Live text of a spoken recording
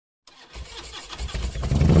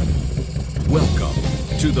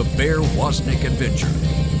to the Bear Woznick adventure.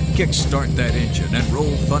 Kickstart that engine and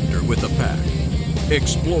roll thunder with the pack.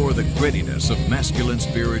 Explore the grittiness of masculine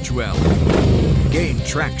spirituality. Gain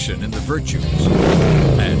traction in the virtues.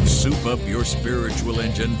 And soup up your spiritual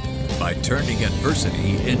engine by turning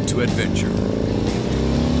adversity into adventure.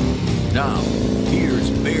 Now,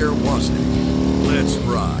 here's Bear Woznick. Let's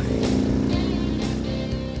ride.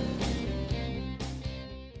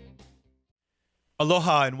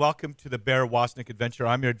 Aloha and welcome to the Bear Woznick Adventure.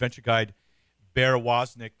 I'm your adventure guide, Bear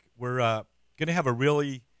Woznick. We're going to have a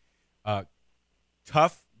really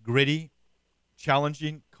tough, gritty,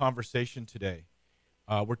 challenging conversation today.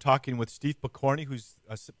 We're talking with Steve Pokorny, who's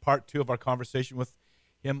part two of our conversation with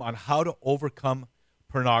him on how to overcome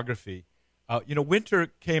pornography.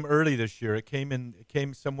 Winter came early this year. It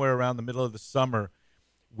came somewhere around the middle of the summer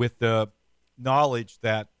with the knowledge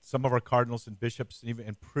that some of our cardinals and bishops and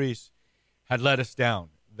even priests had let us down,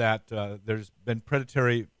 that there's been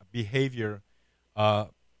predatory behavior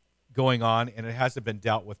going on, and it hasn't been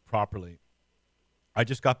dealt with properly. I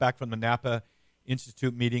just got back from the Napa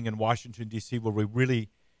Institute meeting in Washington, D.C., where we really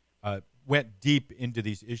went deep into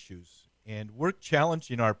these issues. And we're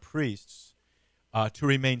challenging our priests to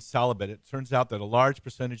remain celibate. It turns out that a large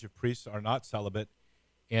percentage of priests are not celibate,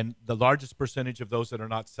 and the largest percentage of those that are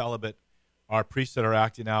not celibate are priests that are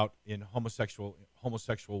acting out in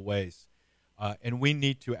homosexual ways. And we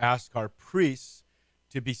need to ask our priests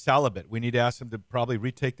to be celibate. We need to ask them to probably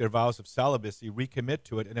retake their vows of celibacy, recommit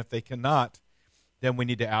to it, and if they cannot, then we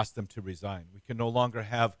need to ask them to resign. We can no longer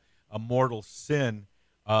have a mortal sin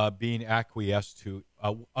being acquiesced to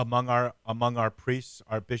among our priests,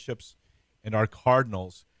 our bishops, and our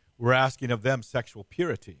cardinals. We're asking of them sexual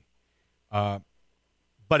purity. But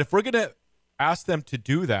if we're going to ask them to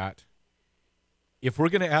do that, if we're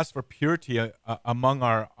going to ask for purity among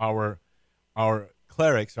our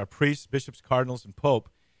clerics, our priests, bishops, cardinals, and pope,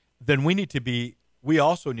 then we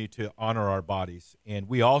also need to honor our bodies, and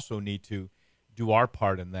we also need to do our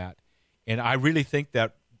part in that. And I really think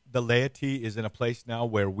that the laity is in a place now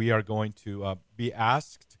where we are going to be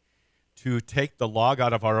asked to take the log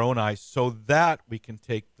out of our own eye so that we can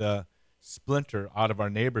take the splinter out of our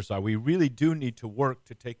neighbor's eye. We really do need to work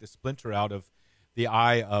to take the splinter out of the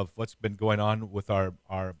eye of what's been going on with our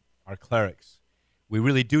clerics. We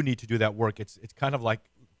really do need to do that work. It's kind of like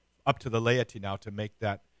up to the laity now to make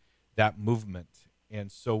that movement. And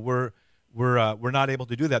so we're not able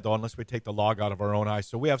to do that, though, unless we take the log out of our own eye.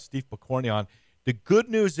 So we have Steve Pokorny on. The good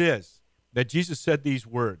news is that Jesus said these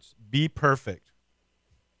words, "Be perfect,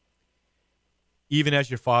 even as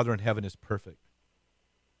your Father in heaven is perfect."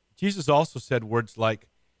 Jesus also said words like,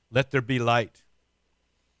 "Let there be light."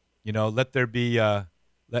 Let there be.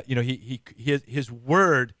 His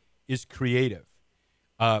word is creative.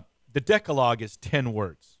 The Decalogue is 10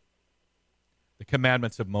 words, the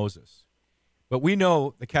commandments of Moses. But we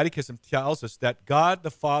know, the Catechism tells us that God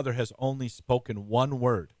the Father has only spoken one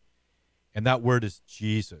word, and that word is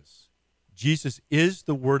Jesus. Jesus is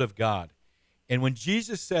the Word of God. And when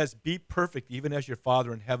Jesus says, "Be perfect, even as your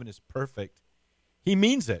Father in heaven is perfect," he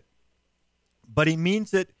means it. But he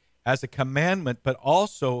means it as a commandment, but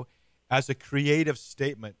also as a creative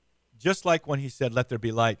statement. Just like when he said, "Let there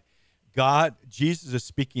be light." Jesus is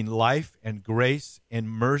speaking life and grace and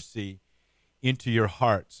mercy into your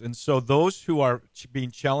hearts. And so those who are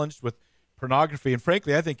being challenged with pornography, and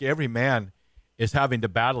frankly, I think every man is having to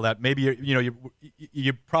battle that. Maybe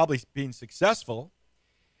you're probably being successful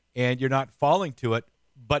and you're not falling to it,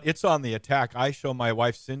 but it's on the attack. I show my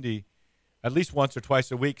wife Cindy at least once or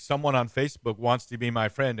twice a week, someone on Facebook wants to be my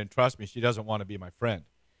friend, and trust me, she doesn't want to be my friend.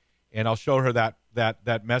 And I'll show her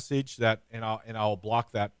that message and I'll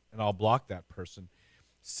block that. And I'll block that person.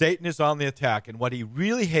 Satan is on the attack, and what he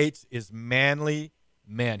really hates is manly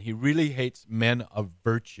men. He really hates men of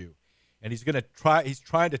virtue. And he's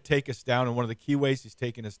trying to take us down, and one of the key ways he's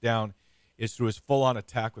taking us down is through his full-on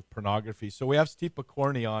attack with pornography. So we have Steve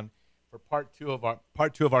Pokorny on for part two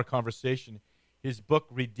of our conversation. His book,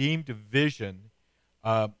 Redeemed Vision,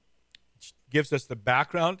 gives us the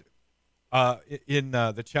background in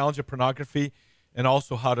the challenge of pornography, and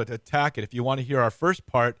also how to attack it. If you want to hear our first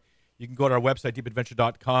part, you can go to our website,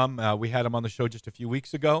 deepadventure.com. We had him on the show just a few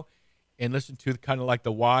weeks ago and listen to kind of like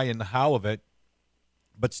the why and the how of it.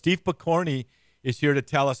 But Steve Pokorny is here to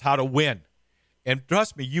tell us how to win. And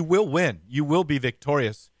trust me, you will win. You will be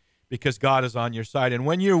victorious because God is on your side. And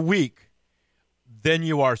when you're weak, then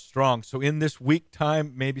you are strong. So in this weak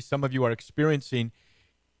time, maybe some of you are experiencing,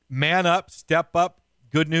 man up, step up.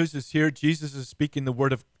 Good news is here. Jesus is speaking the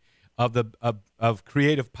word of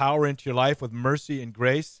creative power into your life with mercy and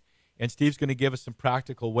grace. And Steve's going to give us some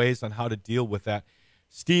practical ways on how to deal with that.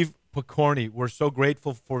 Steve, Pokorny. We're so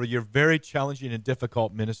grateful for your very challenging and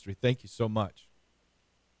difficult ministry. Thank you so much.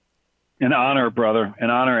 An honor, brother,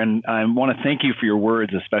 an honor. And I want to thank you for your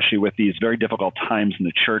words, especially with these very difficult times in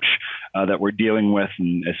the church that we're dealing with.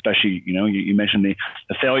 And especially, you mentioned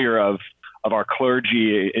the failure of our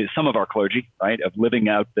clergy, some of our clergy, right, of living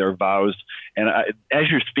out their vows. And as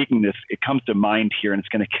you're speaking this, it comes to mind here, and it's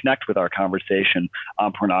going to connect with our conversation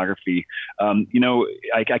on pornography.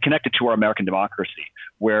 I connect it to our American democracy,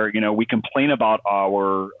 where, we complain about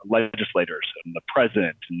our legislators and the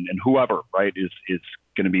president and whoever, right, is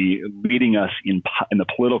going to be leading us in the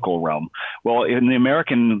political realm. Well, in the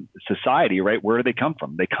American society, right, where do they come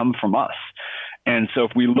from? They come from us. And so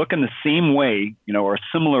if we look in the same way, or a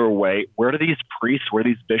similar way, where do these priests, where do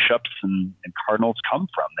these bishops and cardinals come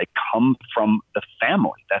from? They come from the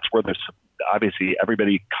family. That's where there's obviously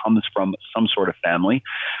everybody comes from some sort of family.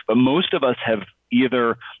 But most of us have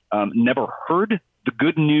either never heard the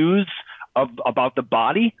good news about the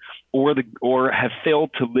body, or have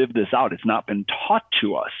failed to live this out. It's not been taught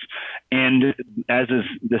to us. And as is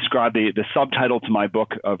described, the subtitle to my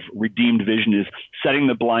book of Redeemed Vision is Setting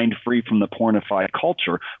the Blind Free from the Pornified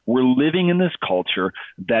Culture. We're living in this culture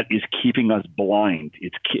that is keeping us blind.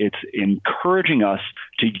 It's encouraging us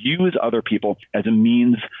to use other people as a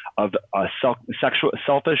means of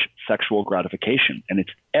selfish sexual gratification. And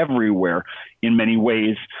it's everywhere in many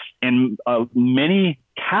ways. And many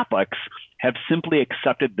Catholics have simply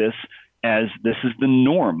accepted this as this is the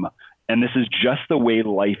norm, and this is just the way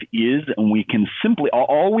life is, and we can simply,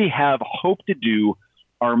 all we have hope to do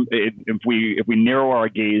if we narrow our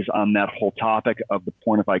gaze on that whole topic of the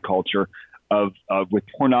pornified culture with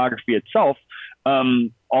pornography itself,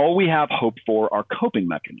 all we have hope for are coping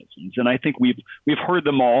mechanisms. And I think we've heard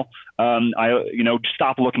them all.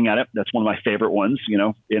 Stop looking at it. That's one of my favorite ones,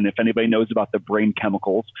 and if anybody knows about the brain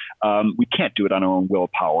chemicals, we can't do it on our own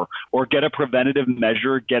willpower. Or get a preventative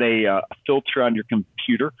measure, get a filter on your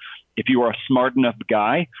computer. If you are a smart enough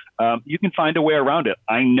guy, you can find a way around it.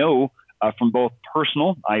 I know from both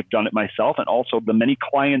personal, I've done it myself, and also the many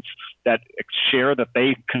clients that share that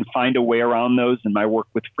they can find a way around those in my work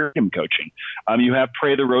with freedom coaching. You have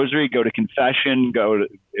pray the rosary, go to confession, go to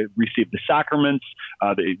receive the sacraments,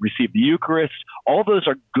 receive the Eucharist. All those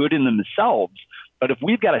are good in themselves. But if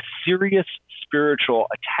we've got a serious spiritual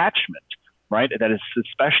attachment, right, that is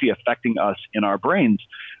especially affecting us in our brains,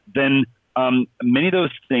 then many of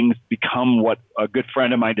those things become what a good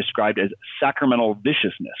friend of mine described as sacramental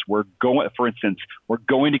viciousness. For instance, we're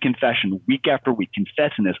going to confession week after week,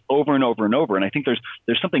 confessing this over and over and over. And I think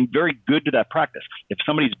there's something very good to that practice. If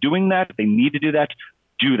somebody's doing that, they need to do that.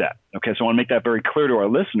 Do that. Okay, so I want to make that very clear to our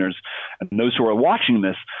listeners and those who are watching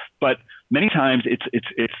this. But many times it's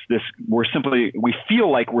this. We feel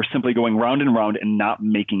like we're simply going round and round and not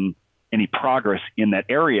making any progress in that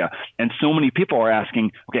area. And so many people are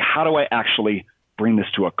asking, okay, how do I actually bring this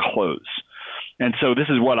to a close? And so this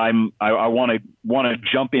is what I want to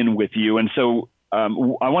jump in with you. And so I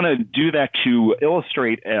want to do that to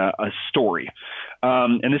illustrate a story.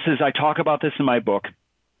 And I talk about this in my book.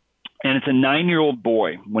 And it's a 9-year-old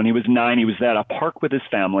boy. When he was 9, he was at a park with his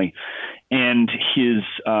family, and he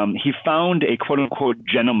found a quote unquote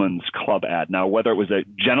gentleman's club ad. Now, whether it was a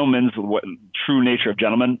gentleman's true nature of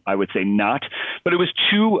gentleman, I would say not, but it was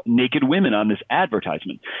 2 naked women on this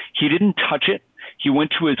advertisement. He didn't touch it. He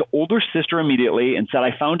went to his older sister immediately and said,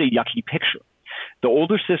 I found a yucky picture. The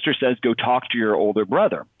older sister says, go talk to your older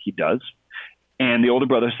brother. He does. And the older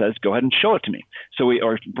brother says, go ahead and show it to me.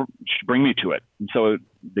 Or bring me to it. And so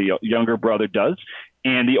the younger brother does.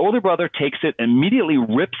 And the older brother takes it, immediately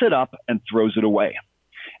rips it up and throws it away.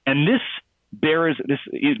 And this bears,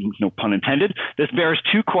 no pun intended, this bears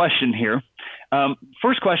 2 questions here.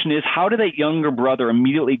 First question is, how did that younger brother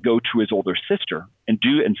immediately go to his older sister and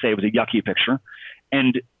say it was a yucky picture?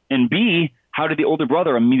 And B, how did the older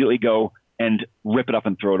brother immediately go and rip it up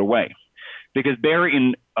and throw it away? Because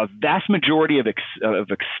in a vast majority of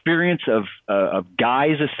experience of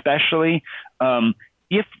guys especially,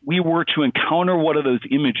 if we were to encounter one of those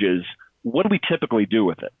images, what do we typically do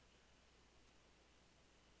with it?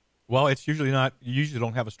 Well, it's usually not. You usually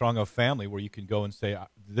don't have a strong enough family where you can go and say,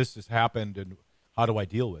 this has happened, and how do I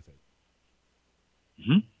deal with it?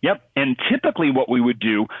 Mm-hmm. Yep. And typically what we would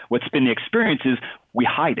do, what's been the experience is we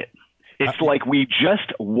hide it. It's like we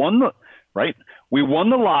just won we won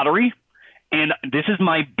the lottery. And this is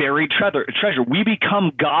my buried treasure. We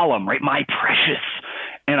become Gollum, right? My precious.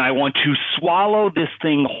 And I want to swallow this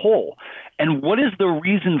thing whole. And what is the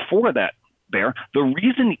reason for that, Bear? The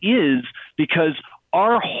reason is because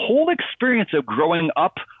our whole experience of growing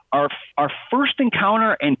up, our first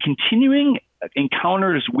encounter and continuing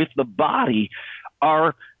encounters with the body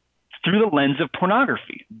are through the lens of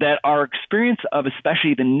pornography. That our experience of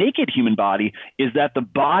especially the naked human body is that the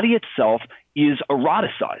body itself is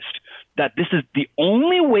eroticized. That this is the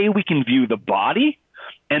only way we can view the body,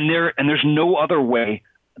 and there's no other way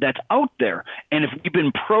that's out there. And if we've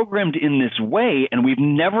been programmed in this way and we've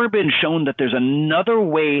never been shown that there's another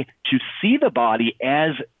way to see the body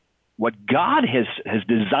as what God has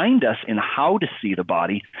designed us in how to see the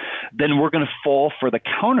body, then we're going to fall for the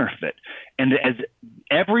counterfeit. And as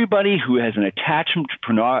everybody who has an attachment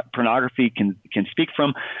to pornography can speak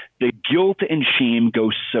from, the guilt and shame go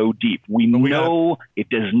so deep. We know it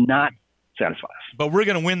does not satisfy us. But we're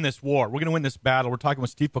going to win this war. We're going to win this battle. We're talking with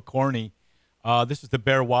Steve Pokorny. This is the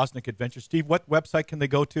Bear Woznick Adventure. Steve, what website can they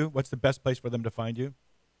go to? What's the best place for them to find you?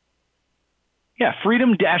 Yeah,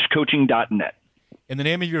 freedom-coaching.net. And the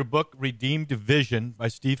name of your book, Redeemed Vision by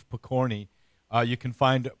Steve Pokorny, you can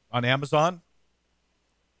find on Amazon?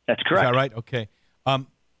 That's correct. Is that right? Okay.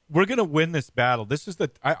 We're going to win this battle. This is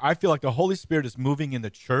I feel like the Holy Spirit is moving in the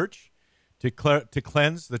church to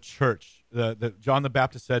cleanse the church. John the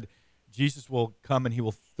Baptist said, Jesus will come and he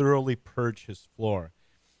will thoroughly purge his floor.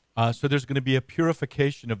 So there's going to be a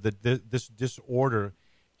purification of this disorder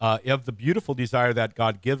of the beautiful desire that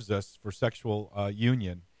God gives us for sexual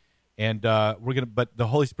union. And but the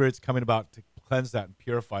Holy Spirit's coming about to cleanse that and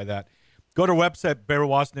purify that. Go to our website,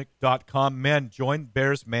 bearwoznick.com. Men, join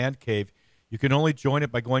Bear's Man Cave. You can only join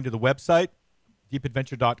it by going to the website,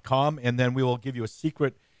 deepadventure.com, and then we will give you a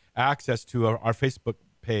secret access to our Facebook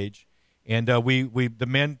page. And the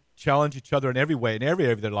men challenge each other in every way, in every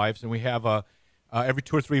area of their lives. And we have every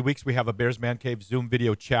 2 or 3 weeks, we have a Bear's Man Cave Zoom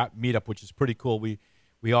video chat meetup, which is pretty cool.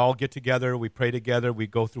 We all get together, we pray together, we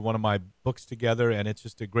go through one of my books together, and it's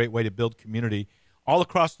just a great way to build community all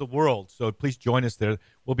across the world. So please join us there.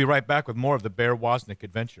 We'll be right back with more of the Bear Woznick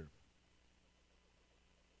Adventure.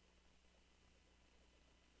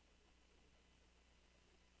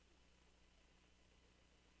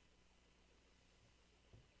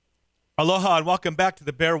 Aloha and welcome back to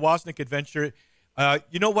the Bear Woznick Adventure.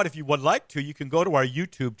 You know what? If you would like to, you can go to our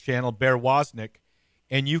YouTube channel, Bear Woznick,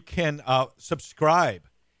 and you can subscribe.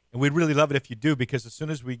 And we'd really love it if you do, because as soon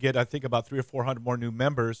as we get, I think, about 300 or 400 more new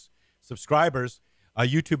subscribers,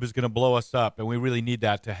 YouTube is going to blow us up, and we really need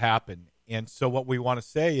that to happen. And so what we want to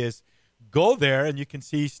say is go there, and you can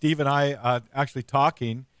see Steve and I actually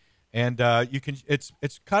talking, and you can.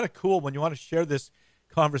 It's kind of cool when you want to share this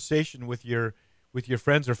conversation with your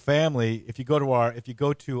friends or family. If you go to our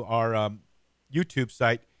YouTube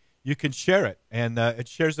site, you can share it, and it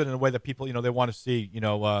shares it in a way that people they want to see,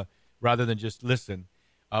 rather than just listen.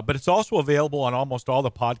 But it's also available on almost all the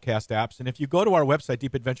podcast apps. And if you go to our website,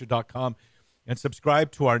 deepadventure.com, and subscribe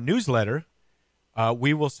to our newsletter,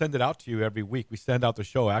 we will send it out to you every week. We send out the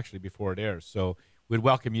show actually before it airs. So we'd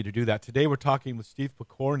welcome you to do that. Today we're talking with Steve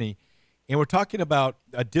Pokorny, and we're talking about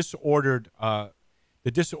the disorder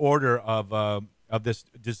of this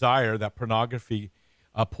desire that pornography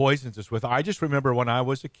poisons us with. I just remember when I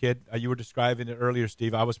was a kid, you were describing it earlier,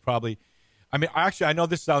 Steve, I was probably... I know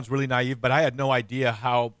this sounds really naive, but I had no idea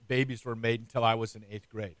how babies were made until I was in 8th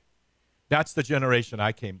grade. That's the generation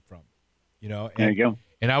I came from, And, there you go.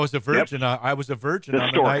 And I was a virgin. Yep. I was a virgin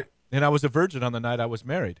on the night, and I was a virgin on the night I was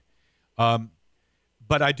married.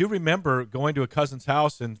 But I do remember going to a cousin's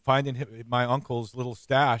house and finding my uncle's little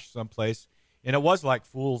stash someplace, and it was like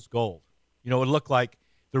fool's gold. It looked like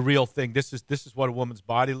the real thing. This is what a woman's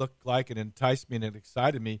body looked like, and it enticed me and it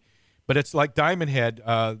excited me. But it's like Diamond Head,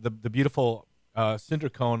 the beautiful cinder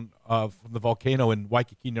cone from the volcano in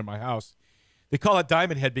Waikiki near my house. They call it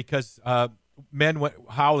Diamond Head because white men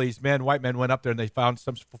went up there and they found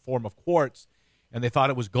some form of quartz, and they thought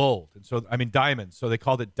it was gold. And so, diamond. So they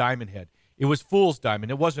called it Diamond Head. It was fool's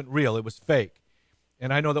diamond. It wasn't real. It was fake.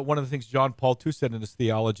 And I know that one of the things John Paul II said in his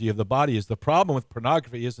theology of the body is the problem with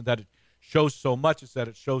pornography isn't that it shows so much, it's that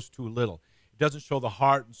it shows too little. It doesn't show the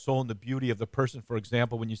heart and soul and the beauty of the person, for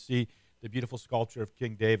example, when you see the beautiful sculpture of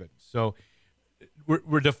King David. So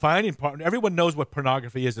we're defining part. Everyone knows what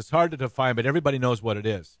pornography is. It's hard to define, but everybody knows what it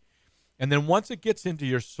is. And then once it gets into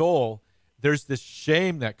your soul, there's this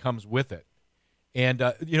shame that comes with it. And,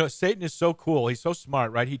 Satan is so cool. He's so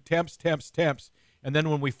smart, right? He tempts. And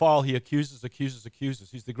then when we fall, he accuses.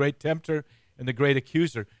 He's the great tempter and the great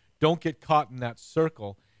accuser. Don't get caught in that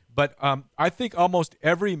circle. But I think almost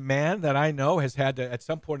every man that I know has had to, at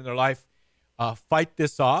some point in their life, fight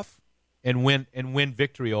this off and win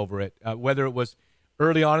victory over it. Whether it was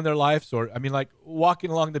early on in their lives or, like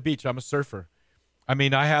walking along the beach. I'm a surfer. I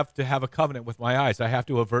have to have a covenant with my eyes. I have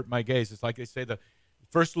to avert my gaze. It's like they say the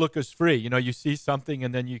first look is free. You see something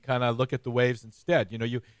and then you kind of look at the waves instead.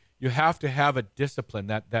 You have to have a discipline,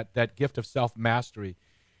 that gift of self-mastery.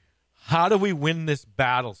 How do we win this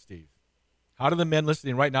battle, Steve? How do the men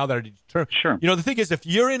listening right now that are determined? Sure. You know, the thing is, if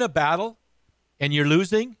you're in a battle and you're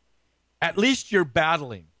losing, at least you're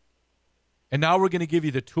battling. And now we're going to give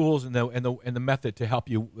you the tools and the method to help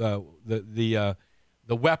you, the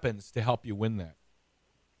weapons to help you win that.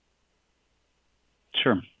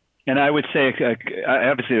 Sure. And I would say,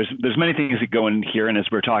 obviously, there's many things that go in here. And as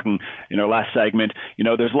we're talking, last segment,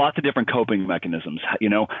 there's lots of different coping mechanisms.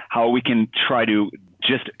 How we can try to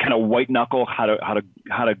just kind of white knuckle how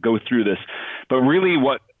to go through this. But really,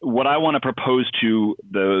 what I want to propose to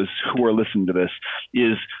those who are listening to this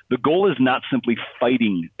is the goal is not simply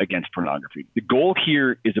fighting against pornography. The goal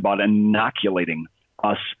here is about inoculating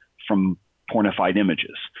us from pornified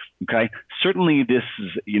images. Okay. Certainly this is,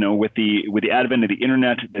 with the advent of the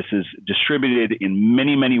internet, this is distributed in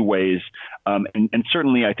many, many ways. And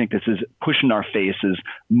certainly I think this is pushing our faces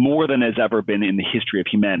more than has ever been in the history of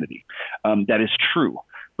humanity. That is true,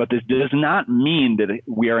 but this does not mean that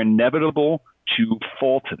we are inevitable to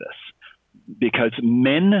fall to this, because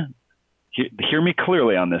men, hear me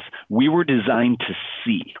clearly on this. We were designed to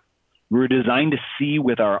see. We were designed to see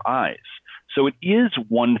with our eyes. So it is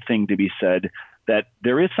one thing to be said that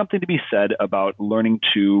there is something to be said about learning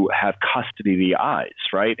to have custody of the eyes,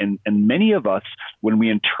 right? And many of us, when we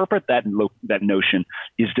interpret that notion,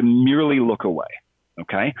 is to merely look away,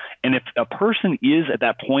 okay? And if a person is at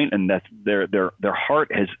that point and that their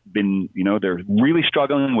heart has been, they're really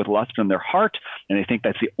struggling with lust in their heart, and they think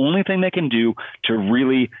that's the only thing they can do to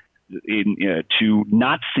really to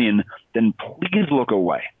not sin, then please look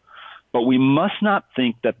away. But we must not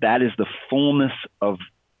think that that is the fullness of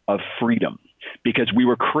freedom, because we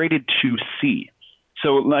were created to see.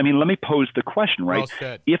 So, I mean, let me pose the question, right? Well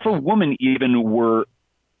said. If a woman even were,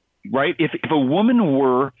 right, if a woman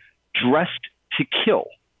were dressed to kill,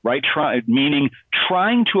 right, meaning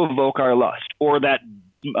trying to evoke our lust, or that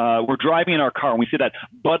we're driving in our car and we see that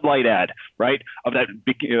Bud Light ad, right, of that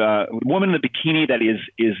woman in the bikini that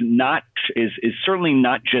is certainly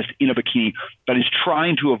not just in a bikini, but is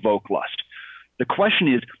trying to evoke lust. The question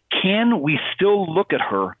is, can we still look at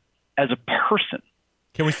her as a person?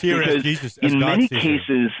 Can we see her as Jesus? As in God many sees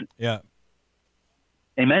cases, her? Yeah.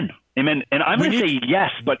 Amen. And I'm going to say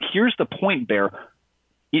yes, but here's the point, Bear.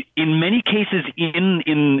 In many cases,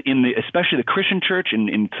 especially the Christian church and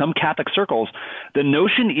in some Catholic circles, the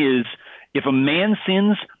notion is if a man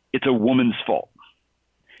sins, it's a woman's fault.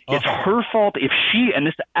 It's her fault if she, and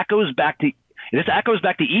this echoes back to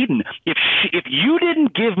Eden. If you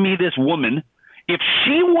didn't give me this woman, if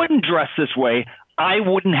she wouldn't dress this way, I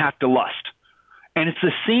wouldn't have to lust. And it's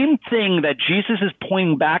the same thing that Jesus is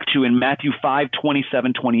pointing back to in Matthew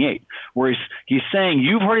 5:27-28, where he's saying,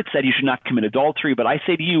 you've heard it said you should not commit adultery, but I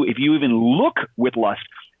say to you, if you even look with lust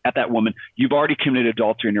at that woman, you've already committed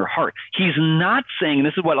adultery in your heart. He's not saying, and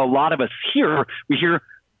this is what a lot of us hear, we hear,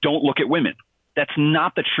 don't look at women. That's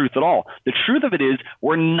not the truth at all. The truth of it is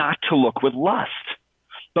we're not to look with lust.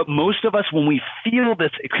 But most of us, when we feel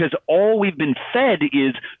this, because all we've been fed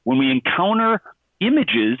is when we encounter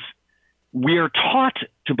images, we are taught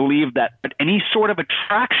to believe that any sort of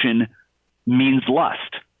attraction means lust.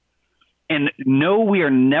 And no, we are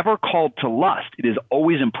never called to lust. It is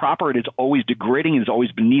always improper. It is always degrading. It is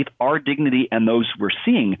always beneath our dignity and those we're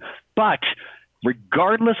seeing. But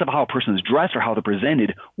regardless of how a person is dressed or how they're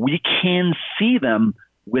presented, we can see them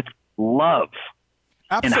with love.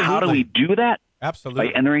 Absolutely. And how do we do that? Absolutely.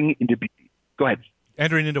 By entering into beauty. Go ahead.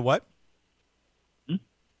 Entering into what?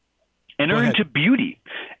 Enter into beauty.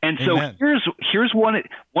 And Amen. So here's one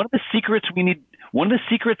of the secrets we need. One of the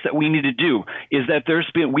secrets that we need to do is that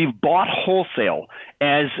we've bought wholesale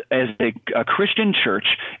as a Christian church.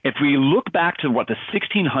 If we look back to the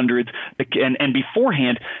 1600s and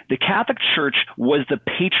beforehand, the Catholic Church was the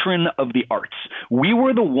patron of the arts. We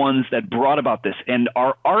were the ones that brought about this, and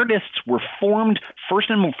our artists were formed first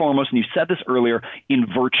and foremost, and you said this earlier, in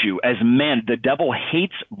virtue. As men, the devil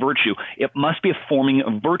hates virtue. It must be a forming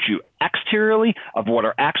of virtue exteriorly of what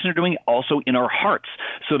our actions are doing, also in our hearts,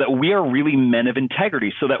 so that we are really men of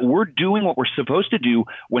integrity, so that we're doing what we're supposed to do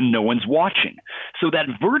when no one's watching. So that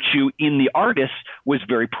virtue in the artists was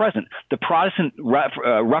very present. The Protestant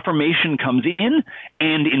Reformation comes in,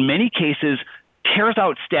 and in many cases tears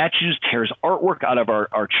out statues, tears artwork out of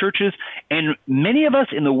our churches, and many of us,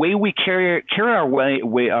 in the way we carry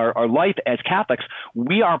our life as Catholics,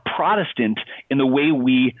 we are Protestant in the way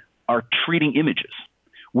we are treating images.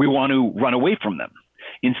 We want to run away from them.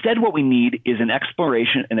 Instead, what we need is an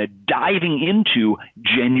exploration and a diving into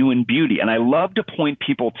genuine beauty. And I love to point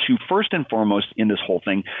people to, first and foremost in this whole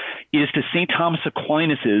thing, is to St. Thomas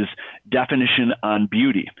Aquinas' definition on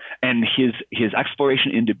beauty and his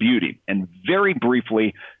exploration into beauty. And very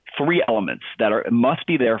briefly, three elements that must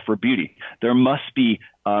be there for beauty. There must be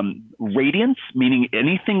radiance, meaning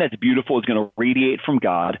anything that's beautiful is going to radiate from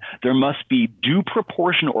God. There must be due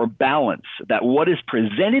proportion or balance, that what is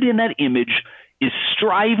presented in that image is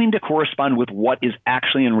striving to correspond with what is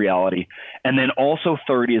actually in reality. And then also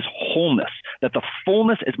third is wholeness, that the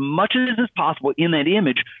fullness as much as is possible in that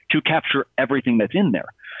image to capture everything that's in there.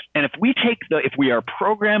 And if we are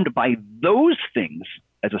programmed by those things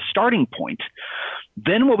as a starting point,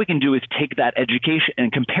 then what we can do is take that education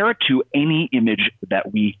and compare it to any image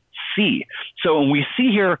that we see. So when we see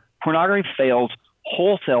here, pornography fails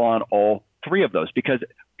wholesale on all three of those, because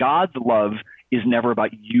God's love is never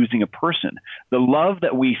about using a person. The love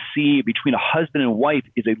that we see between a husband and wife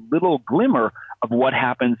is a little glimmer of what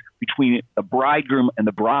happens between the bridegroom and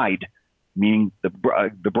the bride, meaning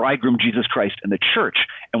the bridegroom, Jesus Christ, and the church.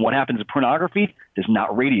 And what happens in pornography does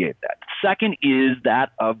not radiate that. Second is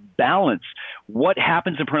that of balance. What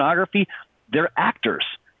happens in pornography? They're actors.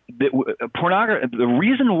 The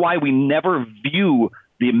reason why we never view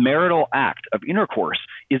the marital act of intercourse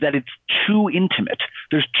is that it's too intimate.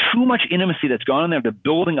 There's too much intimacy that's gone in there, the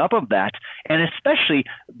building up of that, and especially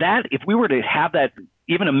that if we were to have that,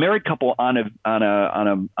 even a married couple on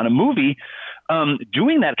a movie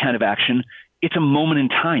doing that kind of action, it's a moment in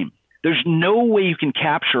time. There's no way you can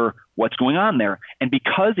capture what's going on there, and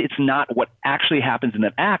because it's not what actually happens in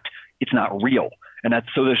that act, it's not real, and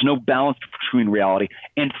so there's no balance between reality.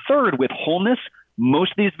 And third, with wholeness,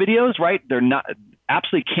 most of these videos, right, they're not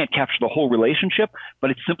absolutely can't capture the whole relationship, but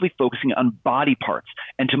it's simply focusing on body parts.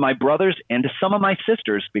 And to my brothers and to some of my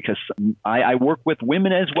sisters, because I work with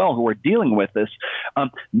women as well who are dealing with this,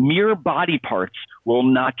 mere body parts will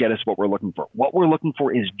not get us what we're looking for. What we're looking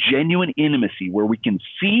for is genuine intimacy where we can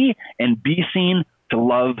see and be seen, to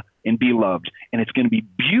love and be loved. And it's going to be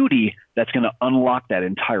beauty that's going to unlock that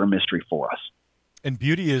entire mystery for us. And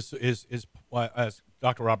beauty is as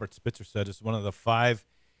Dr. Robert Spitzer said, is one of the five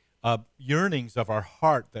yearnings of our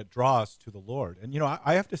heart that draw us to the Lord. And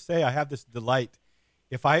I have to say, I have this delight.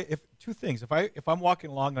 If two things, if I'm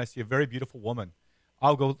walking along and I see a very beautiful woman,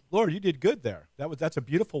 I'll go, Lord, you did good there. That's a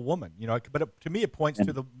beautiful woman. But to me, it points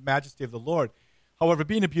to the majesty of the Lord. However,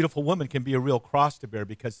 being a beautiful woman can be a real cross to bear,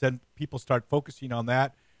 because then people start focusing on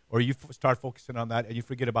that, or you start focusing on that, and you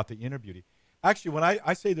forget about the inner beauty. Actually, when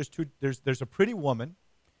I say there's a pretty woman,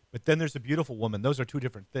 but then there's a beautiful woman. Those are two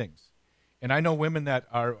different things. And I know women that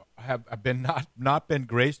have been not been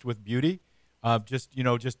graced with beauty. I'm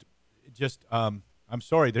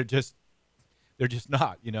sorry, they're just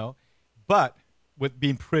not, but with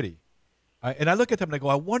being pretty. And I look at them and I go,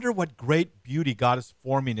 I wonder what great beauty God is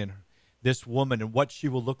forming in this woman and what she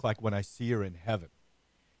will look like when I see her in heaven.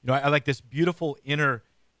 I like this beautiful inner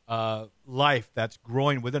life that's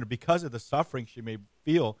growing within her because of the suffering she may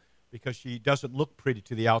feel, because she doesn't look pretty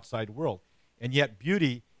to the outside world. And yet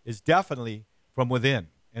beauty is definitely from within.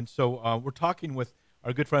 And so we're talking with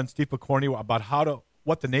our good friend Steve Pokorny about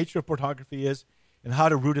what the nature of pornography is and how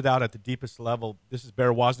to root it out at the deepest level. This is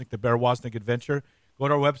Bear Woznick, the Bear Woznick Adventure. Go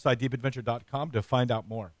to our website, deepadventure.com, to find out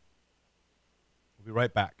more. We'll be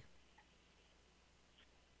right back.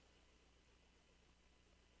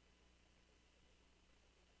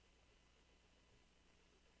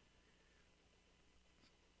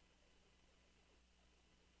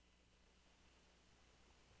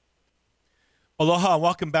 Aloha, and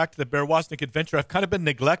welcome back to the Bear Woznick Adventure. I've kind of been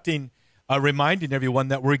neglecting reminding everyone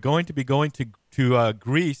that we're going to be going to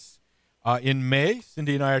Greece in May.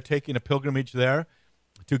 Cindy and I are taking a pilgrimage there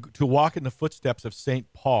to walk in the footsteps of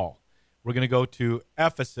St. Paul. We're going to go to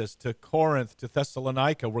Ephesus, to Corinth, to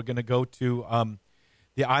Thessalonica. We're going to go to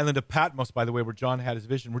the island of Patmos, by the way, where John had his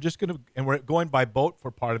vision. We're going by boat for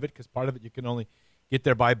part of it, because part of it you can only get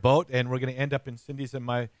there by boat, and we're going to end up in Cindy's and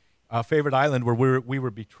my favorite island where we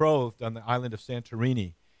were betrothed, on the island of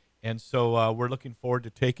Santorini. And so we're looking forward to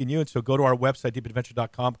taking you. And so go to our website,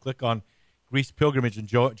 deepadventure.com, click on Greece Pilgrimage, and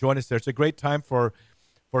join us there. It's a great time for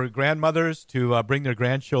grandmothers to bring their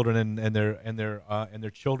grandchildren and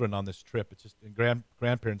their children on this trip. It's just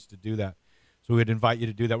grandparents to do that. So we'd invite you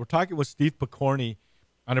to do that. We're talking with Steve Pokorny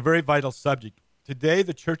on a very vital subject. Today,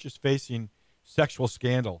 the church is facing sexual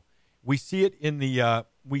scandal. We see it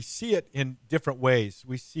in different ways.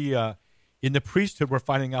 We see in the priesthood, we're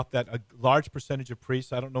finding out that a large percentage of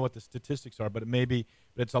priests, I don't know what the statistics are, but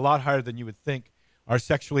it's a lot higher than you would think, are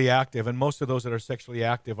sexually active, and most of those that are sexually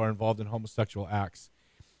active are involved in homosexual acts.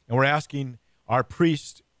 And we're asking our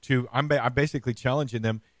priests I'm basically challenging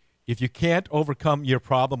them, if you can't overcome your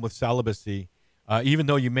problem with celibacy, even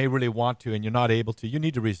though you may really want to and you're not able to, you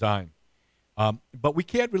need to resign. But we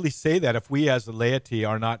can't really say that if we as the laity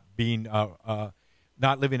are not living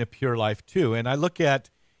a pure life too. And I look at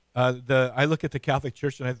I look at the Catholic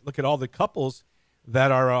Church and I look at all the couples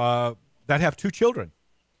that are that have 2 children,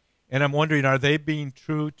 and I'm wondering, are they being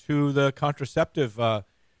true to the contraceptive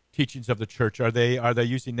teachings of the church? Are they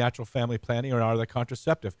using natural family planning, or are they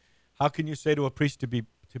contraceptive? How can you say to a priest to be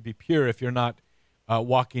pure if you're not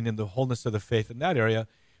walking in the wholeness of the faith in that area?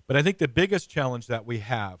 But I think the biggest challenge that we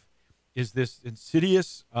have is this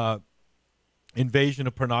insidious invasion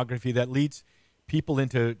of pornography that leads people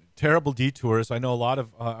into terrible detours. I know a lot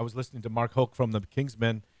of, I was listening to Mark Hoke from the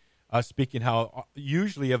Kingsmen speaking how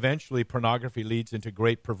usually, eventually, pornography leads into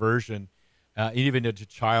great perversion, even into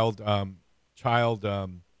child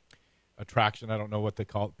attraction. I don't know what they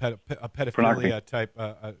call it, a pedophilia type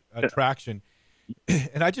attraction.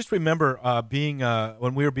 And I just remember being,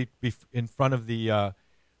 when we were in front of the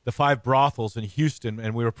 5 brothels in Houston,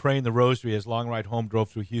 and we were praying the rosary as Long Ride Home drove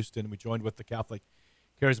through Houston. We joined with the Catholic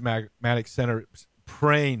Charismatic Center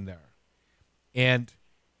praying there. And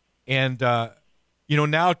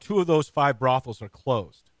now 2 of those 5 brothels are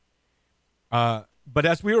closed. But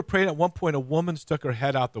as we were praying, at one point, a woman stuck her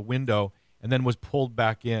head out the window and then was pulled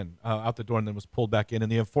back in, out the door, and then was pulled back in.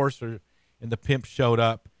 And the enforcer and the pimp showed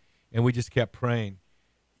up, and we just kept praying.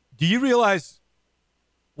 Do you realize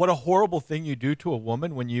what a horrible thing you do to a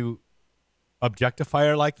woman when you objectify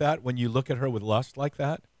her like that, when you look at her with lust like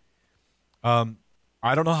that?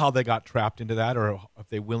 I don't know how they got trapped into that, or if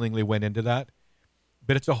they willingly went into that.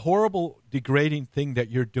 But it's a horrible, degrading thing that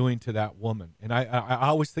you're doing to that woman. And I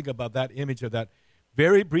always think about that image of that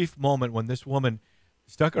very brief moment when this woman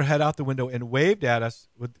stuck her head out the window and waved at us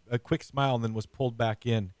with a quick smile and then was pulled back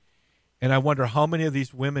in. And I wonder how many of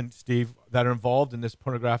these women, Steve, that are involved in this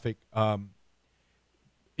pornographic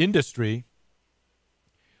industry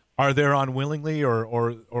are there unwillingly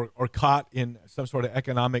or caught in some sort of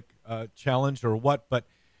economic challenge or what. But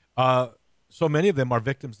so many of them are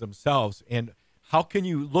victims themselves. And how can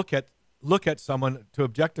you look at someone to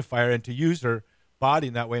objectify her and to use her body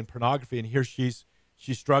in that way in pornography, and here she's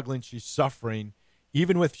struggling, she's suffering,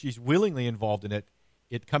 even if she's willingly involved in it,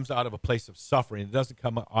 it comes out of a place of suffering. It doesn't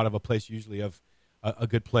come out of a place usually of a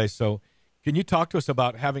good place. So can you talk to us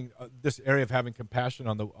about having this area of having compassion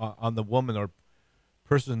on the woman or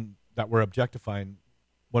person that we're objectifying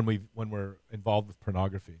when we're involved with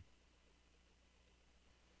pornography?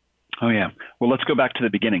 Oh, yeah. Well, let's go back to the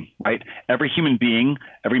beginning, right? Every human being,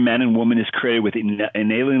 every man and woman is created with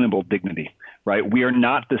inalienable dignity, right? We are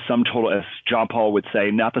not the sum total, as John Paul would say,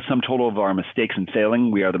 not the sum total of our mistakes and failing.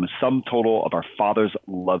 We are the sum total of our Father's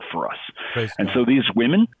love for us. Praise and God. So these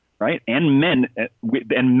women, right, and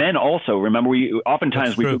men also, remember, we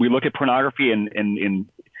look at pornography and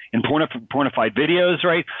pornified videos,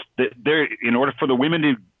 right? They're, in order for the women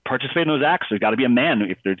to participate in those acts, there's got to be a man,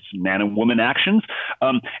 if there's man and woman actions,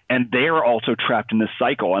 and they are also trapped in this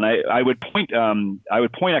cycle. And I would point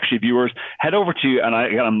actually, viewers, head over to, and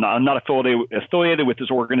I'm not affiliated with this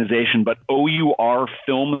organization, but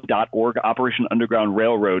OURfilm.org, Operation Underground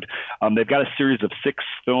Railroad. They've got a series of 6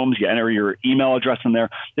 films. You enter your email address in there.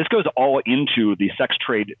 This goes all into the sex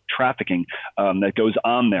trade trafficking that goes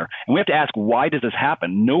on there. And we have to ask, why does this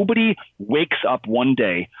happen? Nobody wakes up one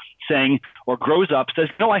day saying, or grows up, says,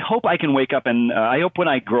 no, I hope I can wake up and I hope when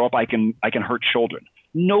I grow up I can hurt children.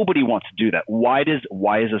 Nobody wants to do that. Why is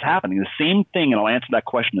this happening? The same thing, and I'll answer that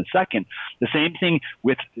question in a second, the same thing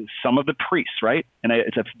with some of the priests, right? And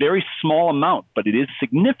it's a very small amount, but it is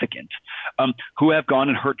significant, who have gone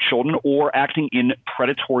and hurt children or acting in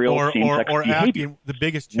predatory same-sex behavior. Acting, the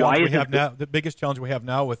biggest challenge we have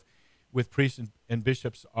now with priests and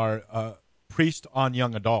bishops are priests on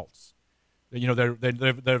young adults. You know, they've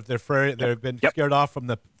been scared off from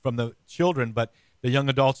the children, but the young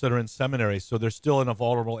adults that are in seminary, so they're still in a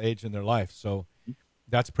vulnerable age in their life. So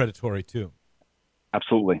that's predatory too.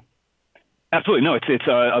 Absolutely. No, it's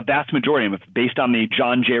a vast majority. Based on the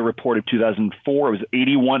John Jay report of 2004, it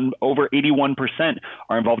was over 81%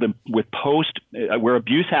 are involved with where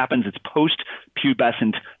abuse happens. It's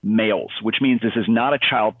post-pubescent males, which means this is not a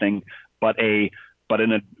child thing, but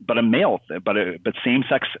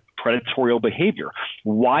same-sex predatory behavior.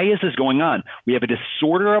 Why is this going on? We have a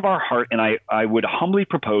disorder of our heart, and I would humbly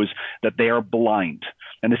propose that they are blind.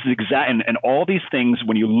 And this is and all these things,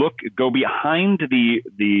 when you go behind the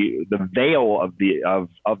veil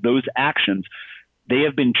of those actions, they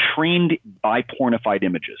have been trained by pornified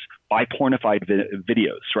images, by pornified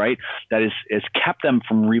videos, right? That has kept them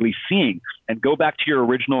from really seeing. And go back to your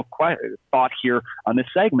original thought here on this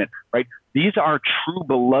segment, right? These are true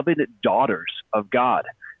beloved daughters of God,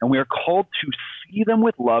 and we are called to see them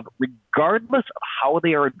with love, regardless of how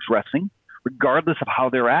they are dressing, regardless of how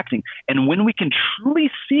they're acting. And when we can truly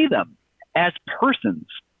see them as persons,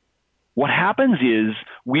 what happens is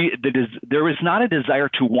there is not a desire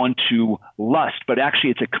to want to lust, but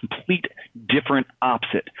actually it's a complete different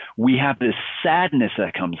opposite. We have this sadness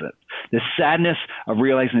that comes in, this sadness of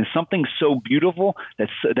realizing that something so beautiful,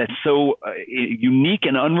 that's so unique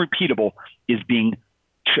and unrepeatable, is being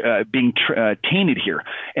tainted here.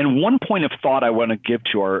 And one point of thought I want to give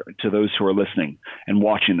to those who are listening and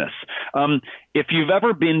watching this, if you've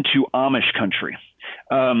ever been to Amish country,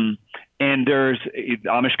 and there's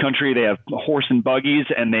Amish country, they have horse and buggies,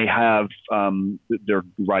 and they have they're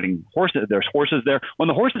riding horses. There's horses there. When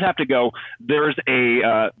the horses have to go, there's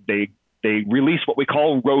they release what we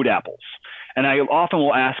call road apples. And I often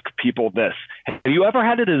will ask people this: have you ever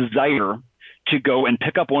had a desire to go and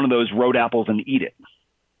pick up one of those road apples and eat it?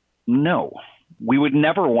 No, we would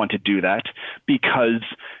never want to do that because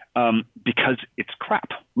it's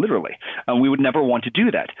crap, literally. We would never want to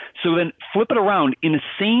do that. So then flip it around. In the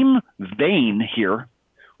same vein here,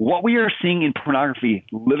 what we are seeing in pornography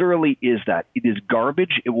literally is that it is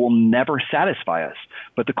garbage. It will never satisfy us.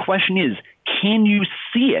 But the question is, can you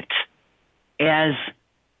see it as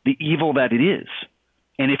the evil that it is?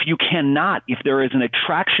 And if you cannot, if there is an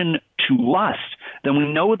attraction to lust, then we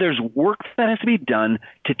know there's work that has to be done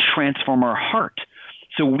to transform our heart.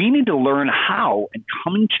 So we need to learn how, and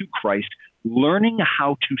coming to Christ, learning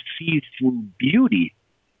how to see through beauty,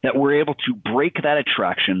 that we're able to break that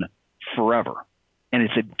attraction forever. And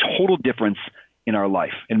it's a total difference in our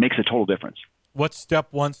life. It makes a total difference. What's step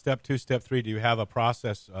 1, step 2, step 3? Do you have a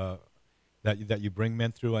process that you bring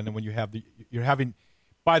men through? And then when you have you're having,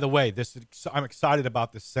 by the way, I'm excited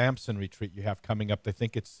about the Samson retreat you have coming up. I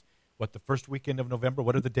think it's the first weekend of November.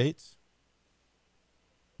 What are the dates?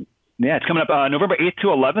 Yeah, it's coming up November 8th to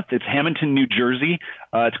 11th. It's Hamilton, New Jersey.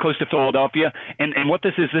 It's close to Philadelphia. And what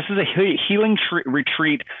this is a healing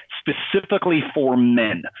retreat specifically for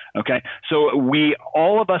men. Okay, so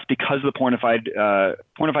all of us, because of the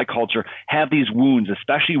pornified culture, have these wounds,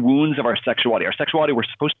 especially wounds of our sexuality. Our sexuality, we're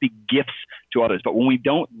supposed to be gifts to others, but when we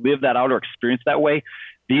don't live that out or experience that way,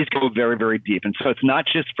 these go very, very deep. And so it's not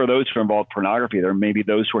just for those who are involved in pornography. There may be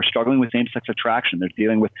those who are struggling with same-sex attraction. They're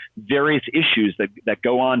dealing with various issues that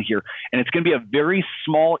go on here. And it's going to be a very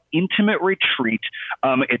small, intimate retreat.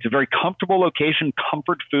 It's a very comfortable location,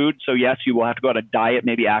 comfort food. So, yes, you will have to go on a diet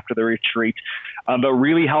maybe after the retreat. But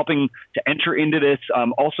really helping to enter into this.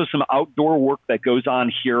 Also some outdoor work that goes on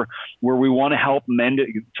here where we want to help men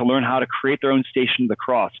to learn how to create their own station of the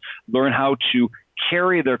cross, learn how to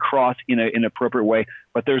carry their cross in an appropriate way,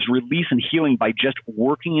 but there's release and healing by just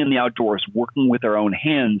working in the outdoors, working with our own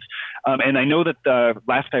hands. And I know that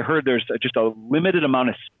last I heard, there's just a limited amount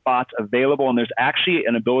of spots available, and there's actually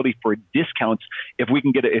an ability for discounts if you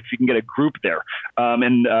can get a group there.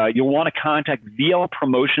 And you'll want to contact VL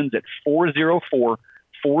Promotions at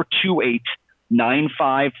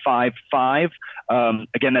 404-428-9555.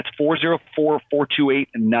 Again, that's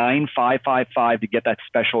 404-428-9555 to get that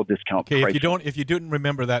special discount. Okay, price. if you didn't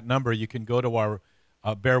remember that number, you can go to our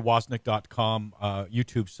BWA359.com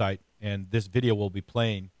YouTube site, and this video will be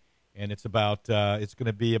playing. And it's going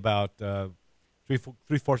to be about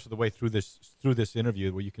three-fourths of the way through this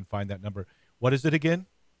interview where you can find that number. What is it again?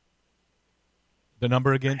 The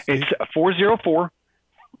number again, Steve? It's 404.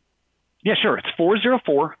 Yeah, sure. It's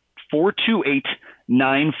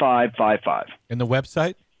 404-428-9555. And the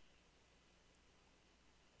website?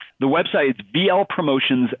 The website is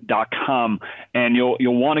vlpromotions.com, and you'll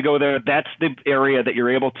want to go there. That's the area that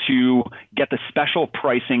you're able to get the special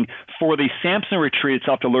pricing for the Samson Retreat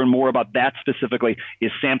itself. To learn more about that specifically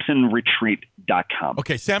is samsonretreat.com.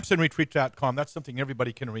 Okay, samsonretreat.com. That's something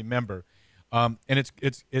everybody can remember. And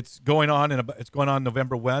it's going on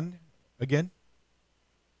November when again?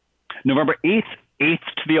 November 8th to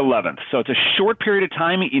the 11th. So it's a short period of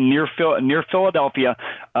time near Philadelphia,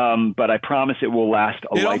 but I promise it will last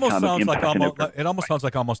a lifetime of impact. It almost sounds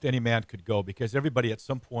like almost any man could go, because everybody at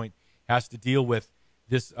some point has to deal with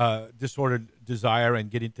this disordered desire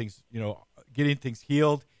and getting things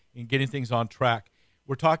healed and getting things on track.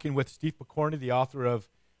 We're talking with Steve Pokorny, the author of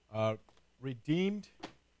Redeemed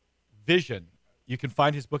Vision. You can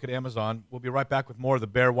find his book at Amazon. We'll be right back with more of the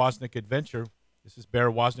Bear Woznick Adventure. This is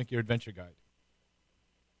Bear Woznick, your adventure guide.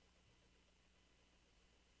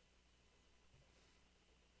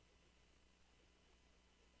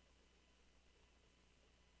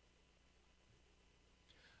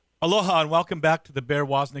 Aloha and welcome back to the Bear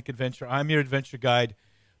Woznick Adventure. I'm your adventure guide,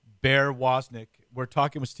 Bear Woznick. We're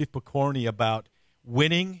talking with Steve Pokorny about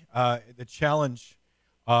winning the challenge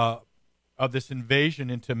of this invasion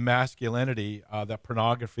into masculinity that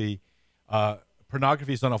pornography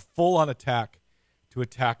is on a full-on attack to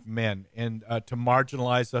attack men and to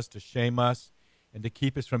marginalize us, to shame us, and to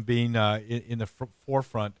keep us from being in the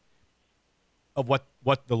forefront of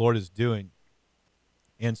what the Lord is doing.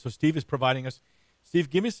 And so Steve is providing us. Steve,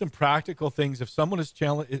 give me some practical things. If someone is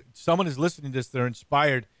listening to this, they're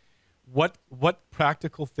inspired. What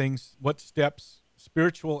practical things, what steps,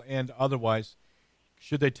 spiritual and otherwise,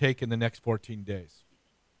 should they take in the next 14 days?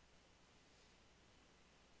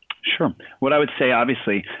 Sure. What I would say,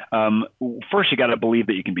 obviously, first you got to believe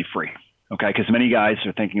that you can be free. Okay, because many guys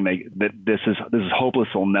are thinking that this is hopeless.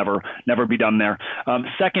 Will never be done there.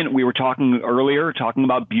 Second, we were talking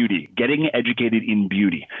about beauty, getting educated in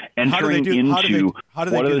beauty, entering into what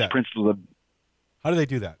are those principles of. How do they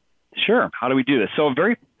do that? Sure. How do we do this? So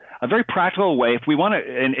a very practical way, if we want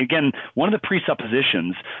to, and again, one of the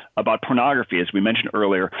presuppositions about pornography, as we mentioned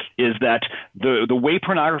earlier, is that the way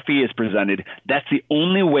pornography is presented, that's the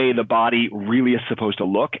only way the body really is supposed to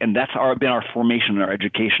look, and that's been our formation and our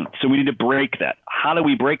education. So we need to break that. How do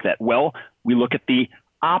we break that? Well, we look at the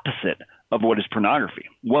opposite of what is pornography.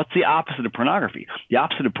 What's the opposite of pornography? The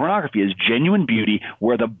opposite of pornography is genuine beauty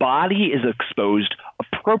where the body is exposed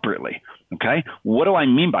appropriately. Okay? What do I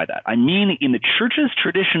mean by that? I mean in the church's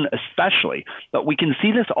tradition especially, but we can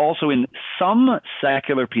see this also in some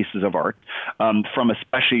secular pieces of art from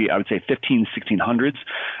especially, I would say, 1600s.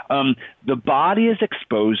 The body is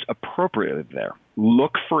exposed appropriately there.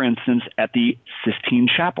 Look, for instance, at the Sistine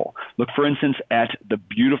Chapel. Look, for instance, at the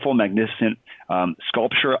beautiful, magnificent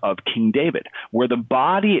sculpture of King David, where the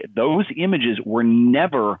body, those images were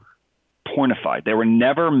never pornified. They were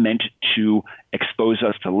never meant to expose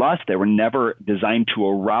us to lust. They were never designed to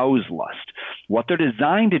arouse lust. What they're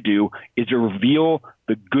designed to do is to reveal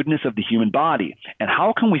the goodness of the human body. And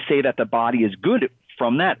how can we say that the body is good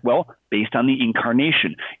from that? Well, based on the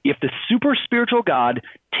incarnation. If the super spiritual God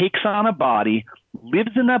takes on a body,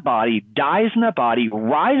 lives in that body, dies in that body,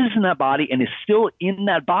 rises in that body, and is still in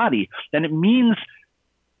that body, then it means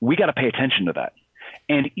we got to pay attention to that.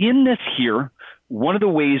 And in this here, one of the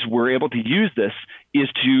ways we're able to use this is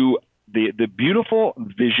to the beautiful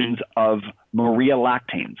visions of Maria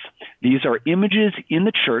Lactanes. These are images in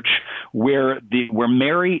the church where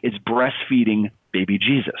Mary is breastfeeding baby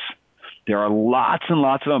Jesus. There are lots and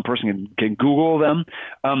lots of them. A person can Google them.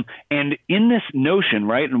 And in this notion,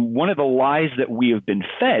 right, and one of the lies that we have been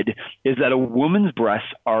fed is that a woman's breasts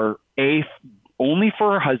are A, only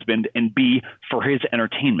for her husband, and B, for his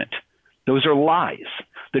entertainment. Those are lies.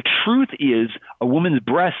 The truth is a woman's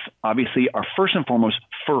breasts obviously are first and foremost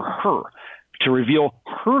for her, to reveal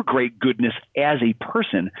her great goodness as a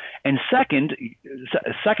person. And second,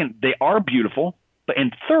 they are beautiful.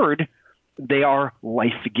 And third, they are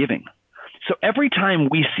life-giving. So every time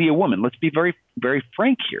we see a woman, let's be very, very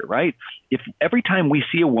frank here, right? If every time we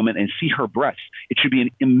see a woman and see her breasts, it should be an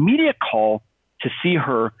immediate call to see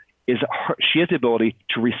her. She has the ability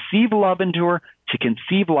to receive love into her, to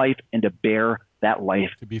conceive life, and to bear that life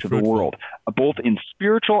to the world, both in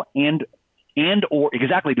spiritual and or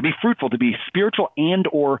exactly to be fruitful, to be spiritual and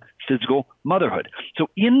or physical motherhood. So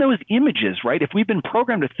in those images, right, if we've been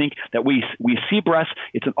programmed to think that we see breasts,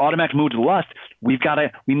 it's an automatic move to lust, we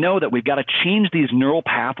know that we've got to change these neural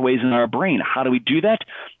pathways in our brain. How do we do that?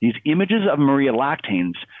 These images of Maria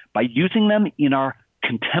Lactanes, by using them in our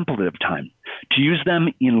contemplative time, to use them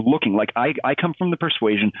in looking. Like I come from the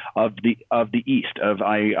persuasion of the East.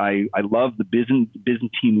 I love the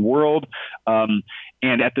Byzantine world,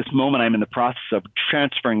 and at this moment I'm in the process of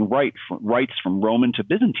transferring rights from Roman to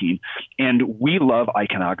Byzantine, and we love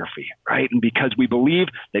iconography, right? And because we believe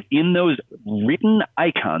that in those written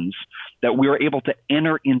icons that we are able to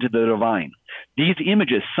enter into the divine. These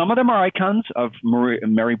images, some of them are icons of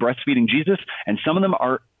Mary breastfeeding Jesus, and some of them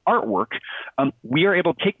are artwork. We are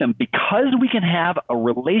able to take them because we can have a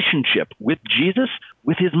relationship with Jesus,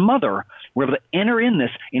 with his mother. We're able to enter in this,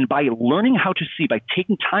 and by learning how to see, by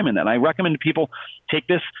taking time in that. And I recommend people take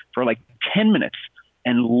this for like 10 minutes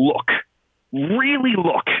and look, really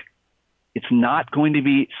look. It's not going to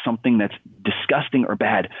be something that's disgusting or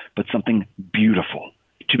bad, but something beautiful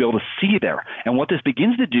to be able to see there. And what this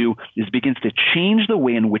begins to do is begins to change the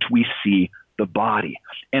way in which we see the body.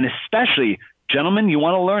 And especially, gentlemen, you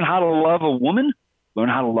want to learn how to love a woman? Learn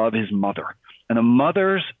how to love his mother. And a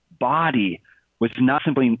mother's body was not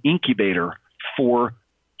simply an incubator for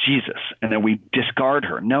Jesus, and then we discard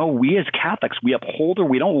her. No, we as Catholics, we uphold her.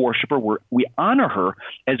 We don't worship her. We honor her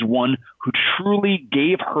as one who truly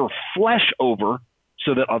gave her flesh over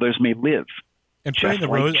so that others may live. And praying the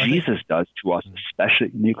rosary, Jesus does to us,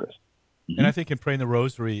 especially in the Eucharist. Mm-hmm. And I think in praying the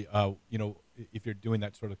rosary, if you're doing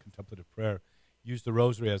that sort of contemplative prayer, use the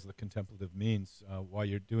rosary as the contemplative means while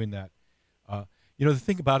you're doing that. The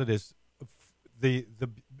thing about it is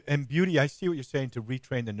and beauty, I see what you're saying, to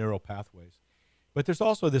retrain the neural pathways. But there's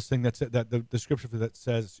also this thing that the scripture that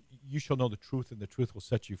says, "You shall know the truth, and the truth will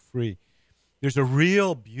set you free." There's a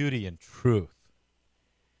real beauty in truth.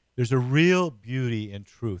 There's a real beauty in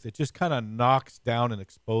truth. It just kind of knocks down and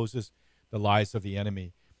exposes the lies of the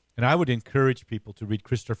enemy. And I would encourage people to read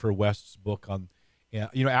Christopher West's book on,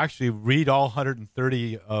 actually read all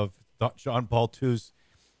 130 of John Paul II's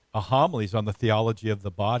homilies on the theology of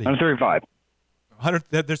the body. 135.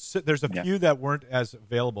 There's a few that weren't as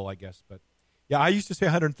available, I guess. But, yeah, I used to say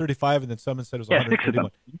 135, and then someone said it was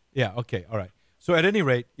 131. Yeah, okay, all right. So at any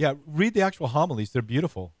rate, yeah, read the actual homilies. They're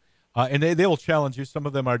beautiful. And they will challenge you. Some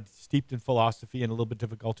of them are steeped in philosophy and a little bit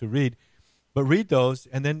difficult to read. But read those,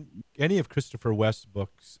 and then any of Christopher West's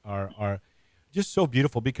books are just so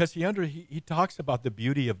beautiful because he talks about the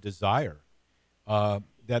beauty of desire.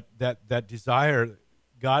 That desire,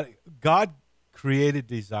 God created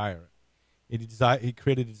desire. He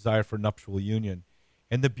created a desire for nuptial union.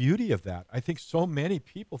 And the beauty of that, I think so many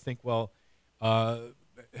people think, well,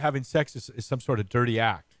 having sex is some sort of dirty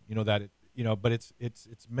act, but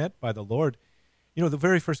it's meant by the Lord. The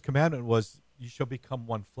very first commandment was, "You shall become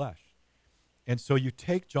one flesh." And so you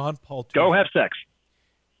take John Paul II. Go have sex.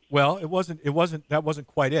 Well, that wasn't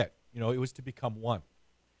quite it. It was to become one.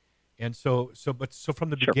 And so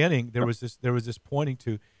from the beginning there was this pointing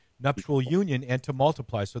to nuptial union and to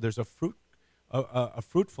multiply. So there's a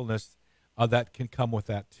fruitfulness that can come with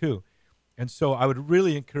that too. And so I would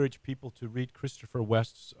really encourage people to read Christopher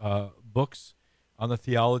West's books on the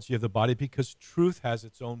theology of the body because truth has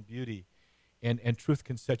its own beauty, and truth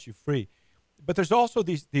can set you free. But there's also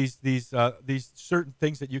these certain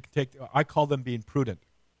things that you can take. I call them being prudent.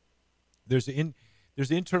 There's the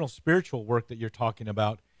internal spiritual work that you're talking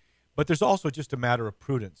about, but there's also just a matter of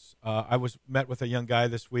prudence. I met with a young guy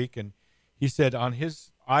this week, and he said on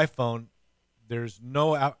his iPhone there's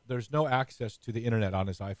no access to the internet on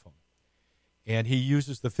his iPhone, and he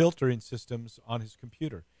uses the filtering systems on his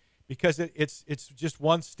computer because it's just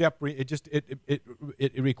one step. It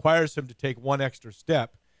requires him to take one extra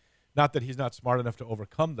step. Not that he's not smart enough to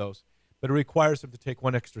overcome those, but it requires him to take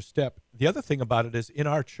one extra step. The other thing about it is in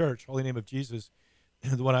our church, Holy Name of Jesus,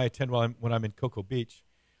 the one I attend when I'm in Cocoa Beach,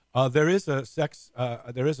 there is a sexual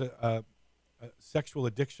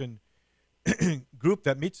addiction group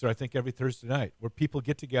that meets there, I think, every Thursday night, where people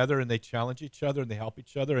get together and they challenge each other and they help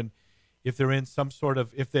each other. And if they're in some sort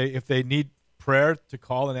of, if they need prayer, to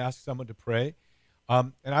call and ask someone to pray.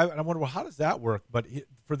 And I wonder, well, how does that work? But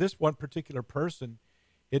for this one particular person,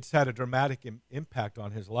 it's had a dramatic impact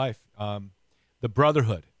on his life. The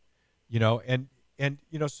brotherhood, and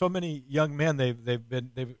so many young men they've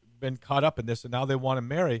been caught up in this, and now they want to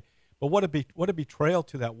marry. But what a betrayal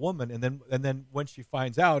to that woman. And then when she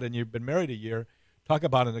finds out, and you've been married a year, talk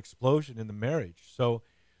about an explosion in the marriage. So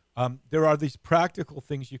there are these practical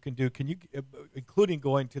things you can do. Including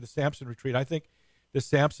going to the Samson retreat. I think the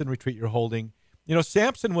Samson retreat you're holding.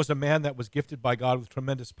 Samson was a man that was gifted by God with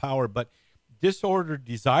tremendous power, but disordered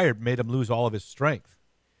desire made him lose all of his strength.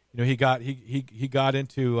 He got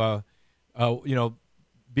into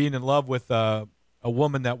being in love with a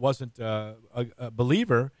woman that wasn't a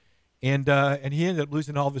believer, and he ended up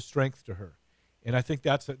losing all of his strength to her. And I think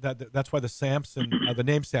that's why the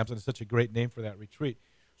name Samson is such a great name for that retreat.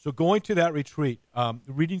 So going to that retreat,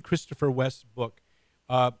 reading Christopher West's book,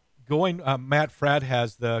 Matt Fradd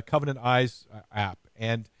has the Covenant Eyes app,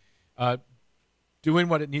 and doing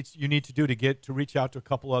what you need to do to reach out to a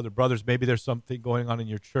couple other brothers. Maybe there's something going on in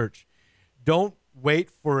your church. Don't wait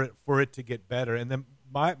for it to get better. And then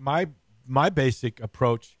my basic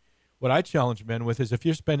approach, what I challenge men with, is if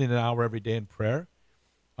you're spending an hour every day in prayer,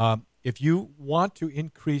 if you want to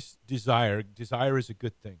increase desire is a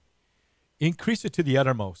good thing. Increase it to the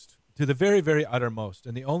uttermost, to the very, very uttermost.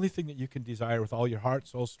 And the only thing that you can desire with all your heart,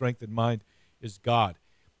 soul, strength, and mind is God.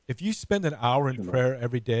 If you spend an hour in prayer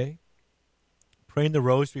every day, praying the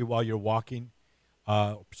rosary while you're walking,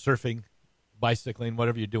 surfing, bicycling,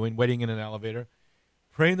 whatever you're doing, waiting in an elevator,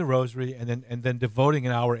 praying the rosary, and then devoting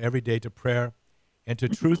an hour every day to prayer and to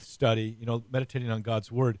truth study, meditating on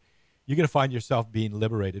God's word, you're going to find yourself being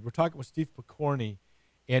liberated. We're talking with Steve Pokorny,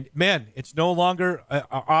 and men, it's no longer an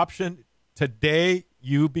option. Today,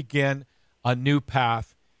 you begin a new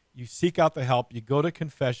path. You seek out the help. You go to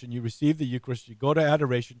confession. You receive the Eucharist. You go to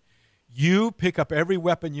adoration. You pick up every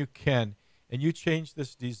weapon you can, and you change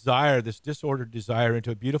this desire, this disordered desire, into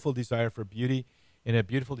a beautiful desire for beauty and a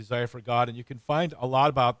beautiful desire for God. And you can find a lot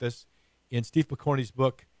about this in Steve Pokorny's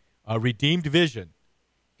book, Redeemed Vision.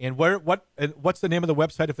 And what's the name of the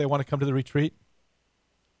website if they want to come to the retreat?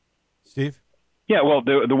 Steve? Yeah, well,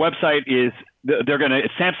 the website is They're going to,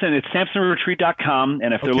 it's SamsonRetreat.com.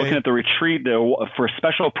 And if they're looking at the retreat for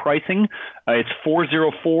special pricing, it's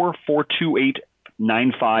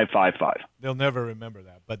 404-428-9555. They'll never remember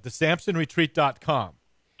that, but the SamsonRetreat.com.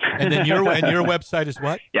 And then your website is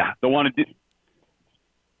what? Yeah. The one.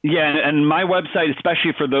 Yeah. And my website,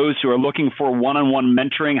 especially for those who are looking for one-on-one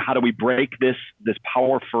mentoring, how do we break this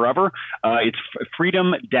power forever? It's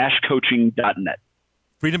freedom-coaching.net.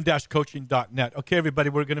 freedom-coaching.net. Okay, everybody,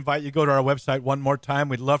 we're going to invite you to go to our website one more time.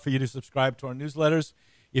 We'd love for you to subscribe to our newsletters.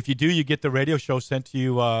 If you do, you get the radio show sent to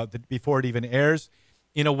you before it even airs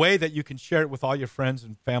in a way that you can share it with all your friends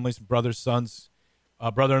and families and brothers, sons,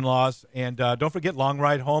 brother-in-laws. And don't forget, Long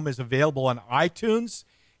Ride Home is available on iTunes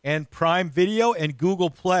and Prime Video and Google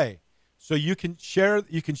Play. So you can share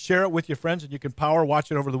it with your friends, and you can power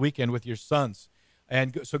watch it over the weekend with your sons.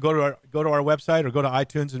 And so go to our website or go to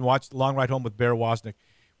iTunes and watch The Long Ride Home with Bear Woznick.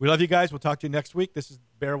 We love you guys. We'll talk to you next week. This is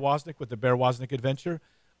Bear Woznick with the Bear Woznick Adventure.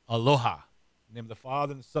 Aloha. In the name of the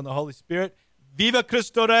Father, and the Son, and the Holy Spirit. Viva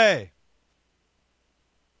Cristo Rey.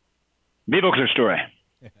 Viva Cristo Rey.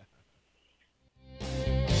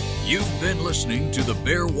 You've been listening to the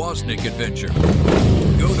Bear Woznick Adventure.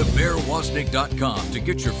 Go to BearWoznick.com to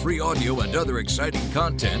get your free audio and other exciting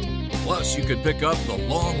content. Plus, you can pick up the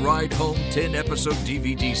Long Ride Home 10-episode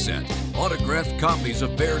DVD set, autographed copies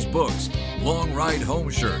of Bear's books, Long Ride Home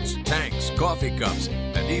shirts, tanks, coffee cups,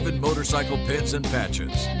 and even motorcycle pins and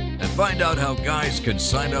patches. And find out how guys can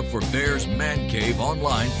sign up for Bear's Man Cave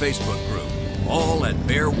online Facebook group. All at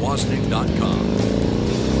BearWoznick.com.